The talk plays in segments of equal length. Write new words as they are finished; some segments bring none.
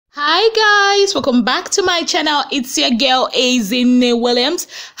Hi guys, welcome back to my channel. It's your girl Azine Williams.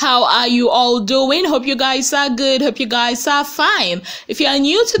 How are you all doing? Hope you guys are good. Hope you guys are fine. If you are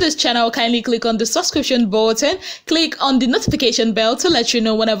new to this channel, kindly click on the subscription button, click on the notification bell to let you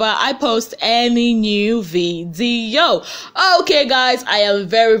know whenever I post any new video. Okay guys, I am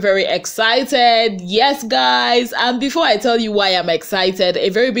very excited. Yes guys, and before I tell you why I'm excited, a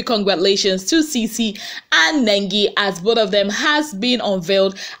very big congratulations to Cece and Nengi, as both of them has been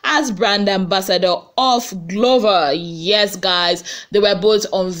unveiled as brand ambassador of Glover. Yes guys, they were both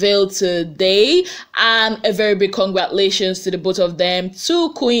unveiled today, and a very big congratulations to the both of them.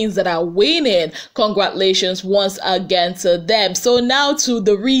 Two queens that are winning. Congratulations once again to them. So now to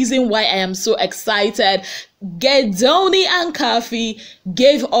the reason why I am so excited. Gedoni and Khaffi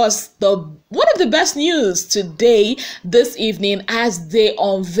gave us one of the best news today, this evening, as they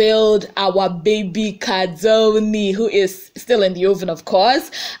unveiled our baby Gedoni, who is still in the oven, of course.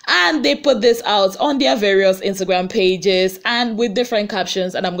 And they put this out on their various Instagram pages and with different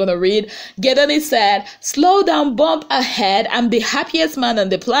captions, and I'm gonna read. Gedoni said, "Slow down, bump ahead. I'm the happiest man on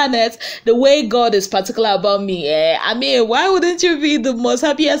the planet. The way God is particular about me. I mean, why wouldn't you be the most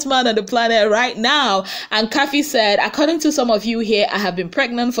happiest man on the planet right now?" And Khaffi said, "According to some of you here, I have been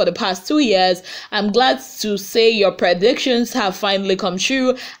pregnant for the past 2 years. I'm glad to say your predictions have finally come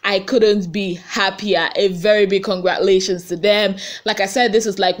true. I couldn't be happier." A very big congratulations to them. Like I said, this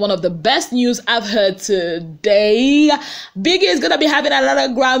is like one of the best news I've heard today. Biggie is gonna be having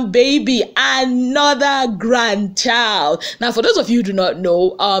another grandbaby, another grandchild. Now, for those of you who do not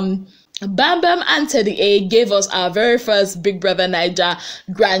know, Bam Bam and Teddy A gave us our very first Bbnaija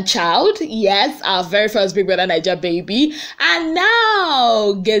grandchild. Yes, our very first Bbnaija baby. And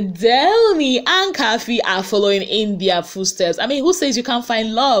now Gedoni and Khaffi are following in their footsteps. I mean, who says you can't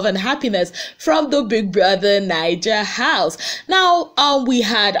find love and happiness from the Bbnaija house? Now, we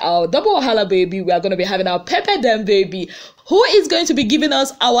had our double Wahala baby. We are going to be having our Pepper Dem baby. Who is going to be giving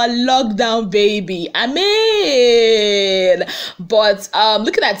us our lockdown baby? I mean, but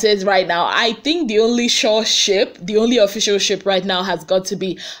looking at it right now, I think the only sure ship, the only official ship right now has got to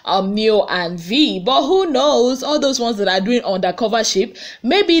be Neo and V. But who knows? All those ones that are doing undercover ship,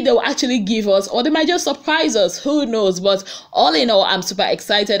 maybe they'll actually give us, or they might just surprise us. Who knows? But all in all, I'm super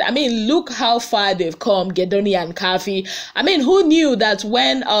excited. I mean, look how far they've come, Gedoni and Khaffi. I mean, who knew that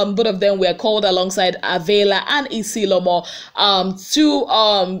when both of them were called alongside Avela and Isilomo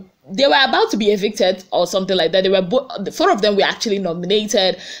they were about to be evicted or something like that. They were the four of them were actually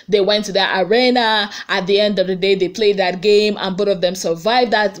nominated. They went to the arena. At the end of the day, they played that game, and both of them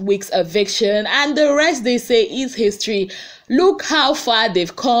survived that week's eviction. And the rest, they say, is history. Look how far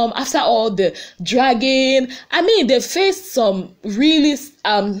they've come after all the dragging. I mean, they faced some really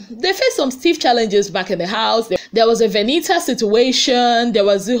some stiff challenges back in the house. There was a Venita situation. There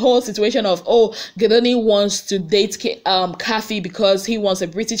was the whole situation of, oh, Gedoni wants to date Khaffi because he wants a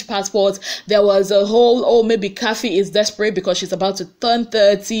British passport. There was a whole, oh, maybe Khaffi is desperate because she's about to turn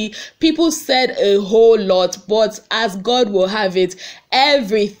 30. People said a whole lot, but as God will have it,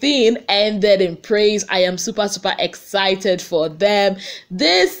 everything ended in praise. I am super excited for them.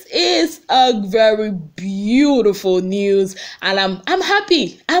 This is a very beautiful news, and I'm happy.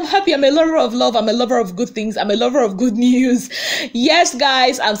 I'm happy. I'm a lover of love. I'm a lover of good things. I'm a lover of good news. Yes,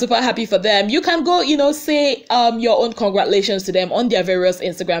 guys, I'm super happy for them. You can go, say your own congratulations to them on their various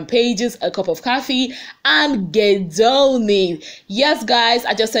Instagram pages, A Cup of Khaffi and Gedoni. Yes, guys,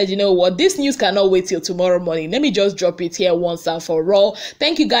 I just said, you know what, this news cannot wait till tomorrow morning. Let me just drop it here once and for all.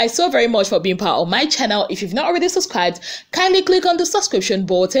 Thank you guys so very much for being part of my channel. If you've not already subscribed, kindly click on the subscription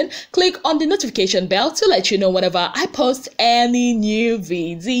button, click on the notification bell to let you know whenever I post any new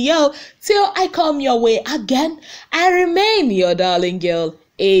video. Till I come your way again, I remain your darling girl,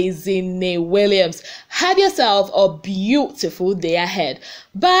 Azine Williams. Have yourself a beautiful day ahead.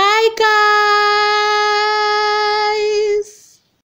 Bye guys.